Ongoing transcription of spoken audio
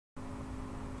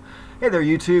Hey there,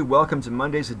 YouTube. Welcome to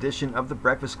Monday's edition of The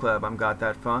Breakfast Club. I'm Got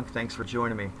That Funk. Thanks for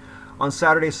joining me. On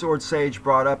Saturday, Sword Sage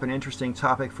brought up an interesting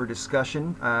topic for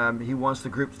discussion. He wants the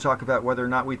group to talk about whether or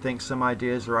not we think some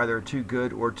ideas are either too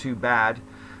good or too bad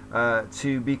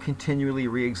to be continually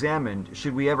re-examined.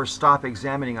 Should we ever stop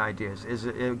examining ideas? Is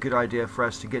it a good idea for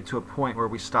us to get to a point where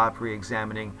we stop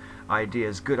re-examining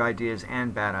ideas, good ideas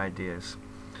and bad ideas?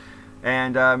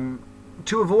 And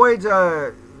to avoid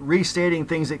restating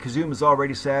things that Kazum has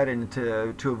already said, and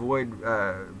to avoid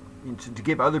to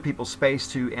give other people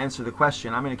space to answer the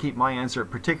question, I'm going to keep my answer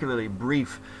particularly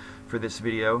brief for this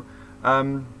video.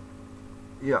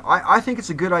 I think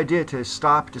it's a good idea to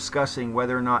stop discussing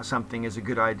whether or not something is a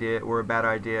good idea or a bad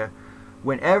idea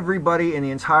when everybody in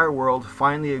the entire world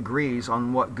finally agrees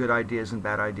on what good ideas and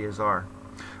bad ideas are.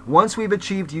 Once we've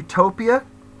achieved utopia,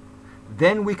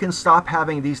 then we can stop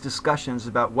having these discussions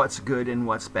about what's good and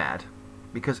what's bad,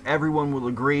 because everyone will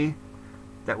agree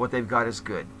that what they've got is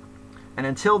good. And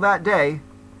until that day,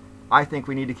 I think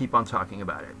we need to keep on talking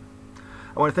about it.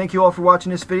 I want to thank you all for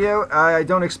watching this video. I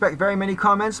don't expect very many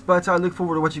comments, but I look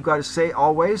forward to what you've got to say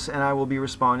always, and I will be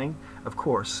responding, of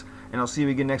course. And I'll see you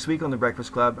again next week on The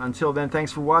Breakfast Club. Until then,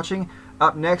 thanks for watching.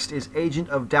 Up next is Agent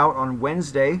of Doubt on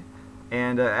Wednesday,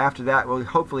 and after that, we'll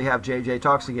hopefully have JJ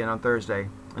Talks again on Thursday.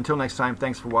 Until next time,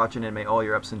 thanks for watching, and may all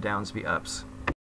your ups and downs be ups.